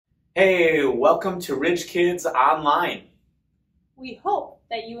Hey, welcome to Rich Kids Online. We hope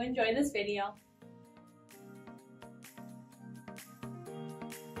that you enjoy this video.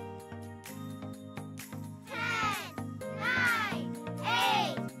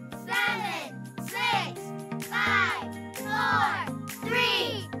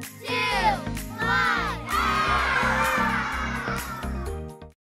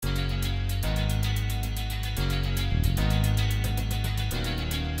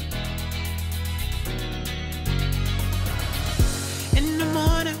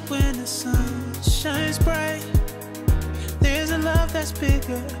 When the sun shines bright, there's a love that's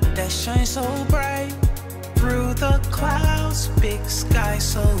bigger, that shines so bright. Through the clouds, big sky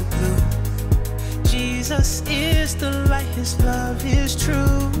so blue. Jesus is the light, his love is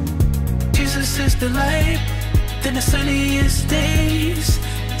true. Jesus is the light, then the sunniest days.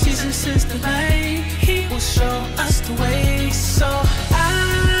 Jesus is the light, he will show us the way. So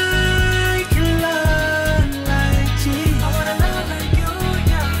I can love like Jesus. I wanna love like you.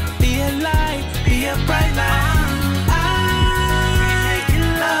 Be a light, be a bright light. I can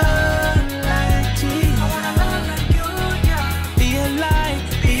love like Jesus. I wanna love like you, yeah. Be a light,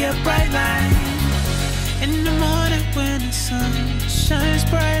 be a bright light. In the morning when the sun shines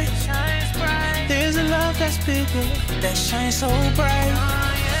bright, there's a love that's bigger, that shines so bright.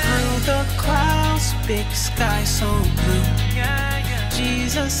 Through the clouds, big sky so blue.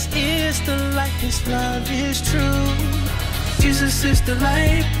 Jesus is the light, his love is true. Jesus is the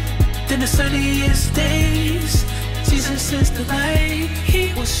light, then the sunniest days. Jesus is the light,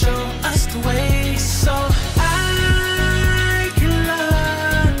 he will show us the way. So I can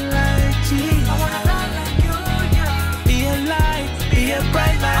love like Jesus. I wanna love like you, yeah. Be a light, be a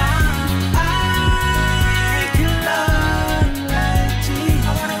bright light. I can love like Jesus.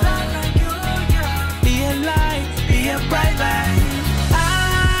 I wanna love like you, yeah. Be a light, be a bright light. I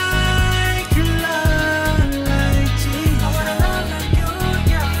can love like Jesus. I wanna love like you,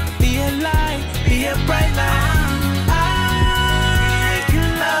 yeah. Be a light, be a bright light. I can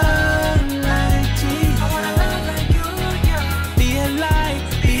love like Jesus. I wanna love like you, yeah. Be a light,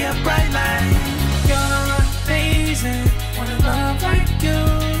 be a bright light. You're amazing, wanna love like you.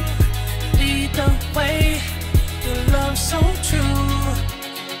 Lead the way, your love so true.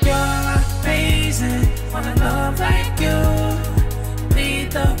 You're amazing, wanna love like you.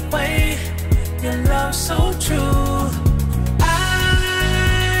 Lead the way, your love so true.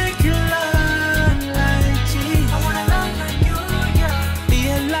 I can love like Jesus. I wanna love like you, yeah. Be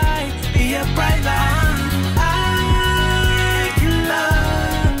a light, be a bright light. I can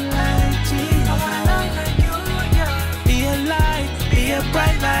love like Jesus. I wanna love like you, yeah. Be a light, be a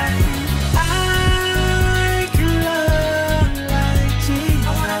bright light. I can love like Jesus. I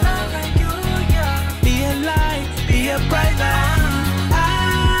wanna love like you, yeah. Be a light, be a bright light. I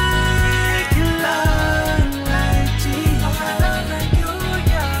can love like Jesus. I wanna love like you,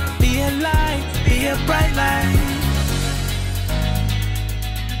 yeah. Be a light, be a bright light.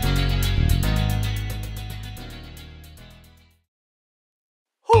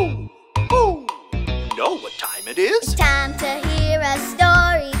 Who know what time it is? It's time to hear a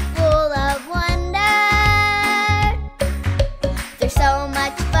story full of wonder. There's so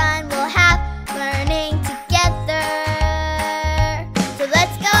much fun we'll have learning together. So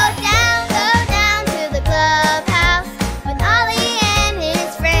let's go down to the clubhouse with Ollie and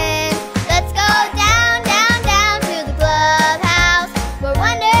his friends. Let's go down to the clubhouse where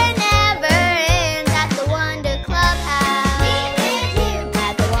wonder never ends at the Wonder Clubhouse. Meet with you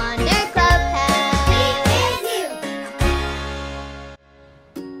at the Wonder Clubhouse. Meet with you.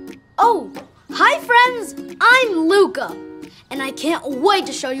 Oh, hi friends! I'm Luca, and I can't wait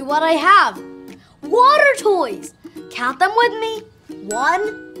to show you what I have. Water toys! Count them with me.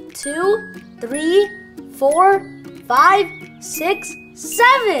 1, 2, 3, 4, 5, 6,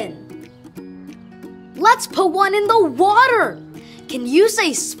 7. Let's put one in the water. Can you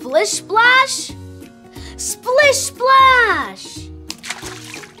say splish splash? Splish splash!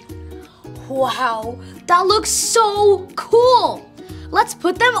 Wow, that looks so cool! Let's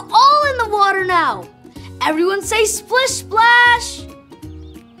put them all in the water now. Everyone say splish splash!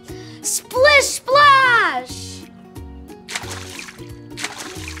 Splish splash!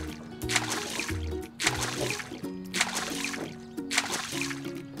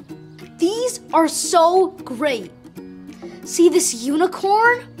 These are so great. See this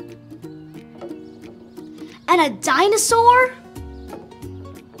unicorn? And a dinosaur?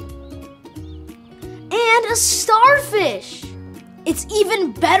 And a starfish. It's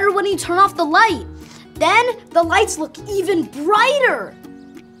even better when you turn off the light. Then the lights look even brighter.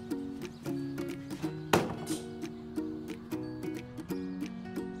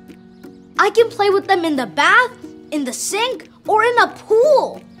 I can play with them in the bath, in the sink, or in a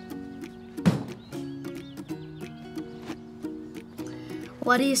pool.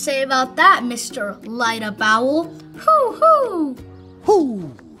 What do you say about that, Mr. Light-Up Owl? Hoo hoo!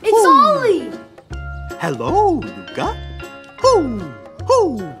 Hoo! It's Ollie! Hello, Luca. Hoo!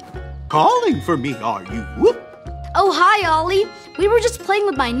 Hoo! Calling for me, are you? Oh, hi, Ollie. We were just playing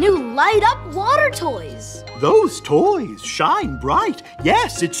with my new light-up water toys. Those toys shine bright.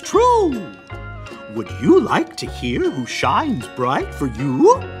 Yes, it's true. Would you like to hear who shines bright for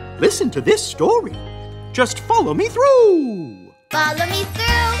you? Listen to this story. Just follow me through. Follow me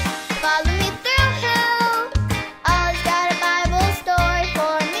through, follow me through, who? Ollie's got a Bible story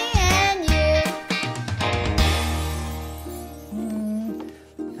for me and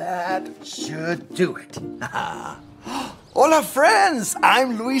you. That should do it. Hola, friends!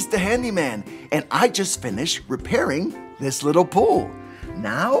 I'm Luis the Handyman, and I just finished repairing this little pool.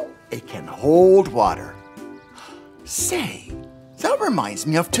 Now it can hold water. Say, that reminds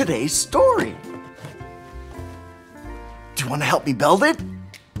me of today's story. Do you want to help me build it?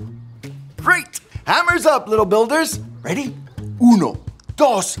 Great! Hammers up, little builders. Ready? Uno,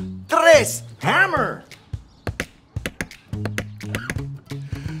 dos, tres, hammer!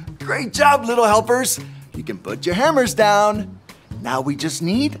 Great job, little helpers. You can put your hammers down. Now we just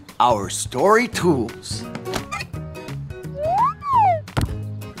need our story tools.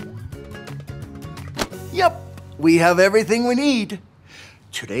 Yep, we have everything we need.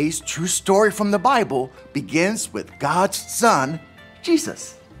 Today's true story from the Bible begins with God's Son,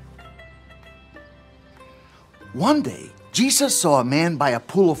 Jesus. One day, Jesus saw a man by a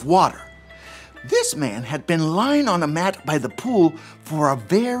pool of water. This man had been lying on a mat by the pool for a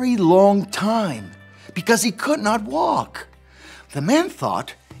very long time because he could not walk. The man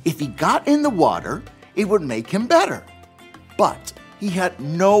thought if he got in the water, it would make him better. But he had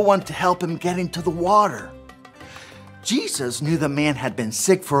no one to help him get into the water. Jesus knew the man had been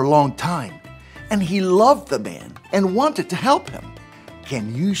sick for a long time, and he loved the man and wanted to help him.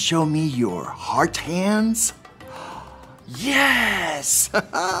 Can you show me your heart hands? Yes!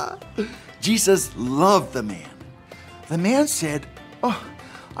 Jesus loved the man. The man said, "Oh,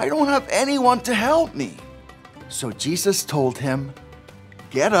 I don't have anyone to help me." So Jesus told him,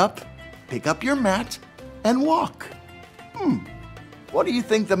 "Get up, pick up your mat, and walk." What do you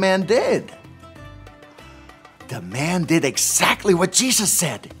think the man did? The man did exactly what Jesus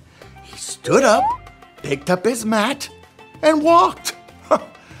said. He stood up, picked up his mat, and walked.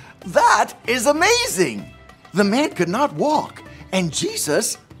 That is amazing. The man could not walk, and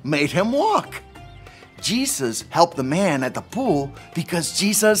Jesus made him walk. Jesus helped the man at the pool because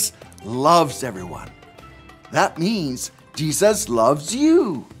Jesus loves everyone. That means Jesus loves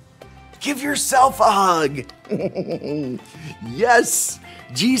you. Give yourself a hug. Yes,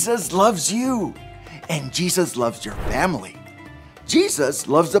 Jesus loves you. And Jesus loves your family. Jesus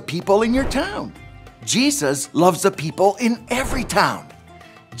loves the people in your town. Jesus loves the people in every town.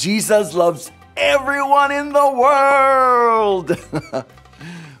 Jesus loves everyone in the world.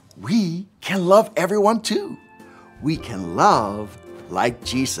 We can love everyone too. We can love like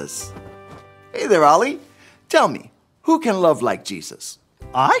Jesus. Hey there, Ollie. Tell me, who can love like Jesus?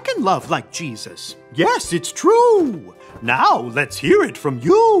 I can love like Jesus. Yes, it's true. Now let's hear it from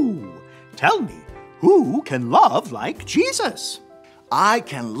you. Tell me, who can love like Jesus? I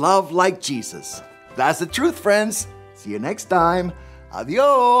can love like Jesus. That's the truth, friends. See you next time.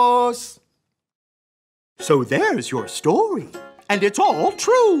 Adios. So there's your story, and it's all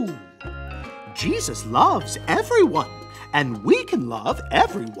true. Jesus loves everyone, and we can love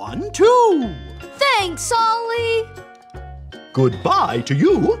everyone too. Thanks, Ollie. Goodbye to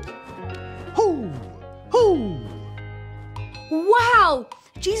you. Hoo, hoo. Wow,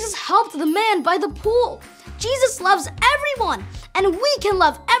 Jesus helped the man by the pool. Jesus loves everyone, and we can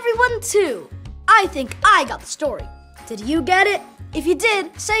love everyone too. I think I got the story. Did you get it? If you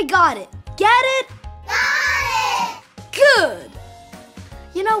did, say got it. Get it? Got it! Good.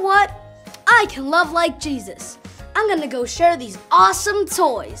 You know what? I can love like Jesus. I'm gonna go share these awesome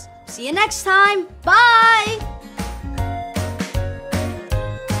toys. See you next time. Bye.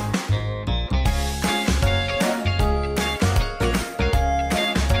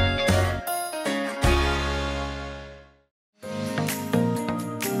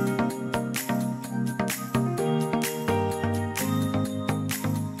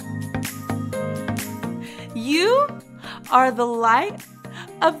 You are the light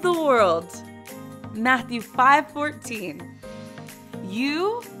of the world. Matthew 5:14.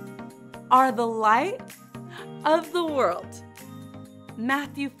 You are the light of the world.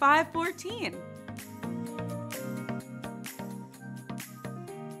 Matthew 5:14.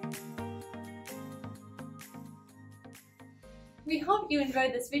 We hope you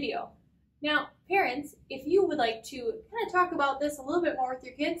enjoyed this video. Now, parents, if you would like to kind of talk about this a little bit more with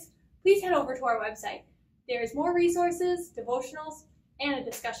your kids, please head over to our website. There's more resources, devotionals, and a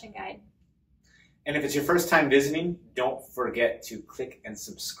discussion guide. And if it's your first time visiting, don't forget to click and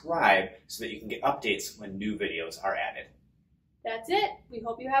subscribe so that you can get updates when new videos are added. That's it. We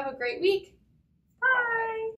hope you have a great week. Bye!